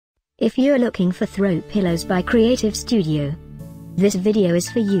If you're looking for throw pillows by Creative Studio, this video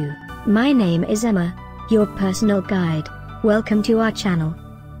is for you. My name is Emma, your personal guide. Welcome to our channel.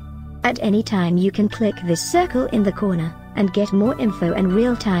 At any time you can click this circle in the corner, and get more info and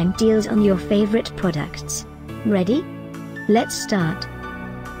real-time deals on your favorite products. Ready? Let's start.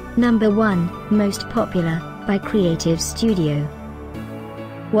 Number 1, Most Popular, by Creative Studio.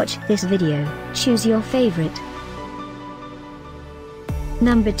 Watch this video, choose your favorite.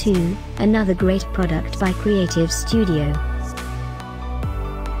 Number 2, another great product by Creative Studio.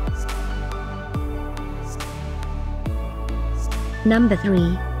 Number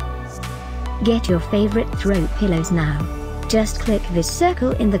 3. Get your favorite throw pillows now. Just click this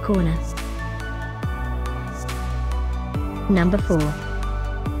circle in the corner. Number 4.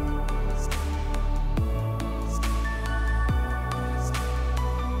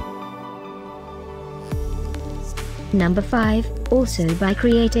 Number 5, also by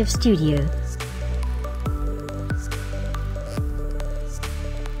Creative Studio.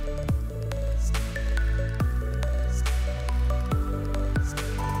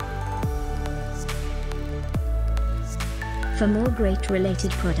 For more great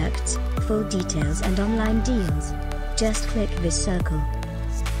related products, full details and online deals, just click this circle.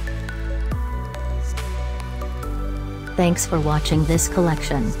 Thanks for watching this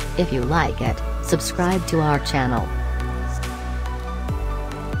collection. If you like it, subscribe to our channel.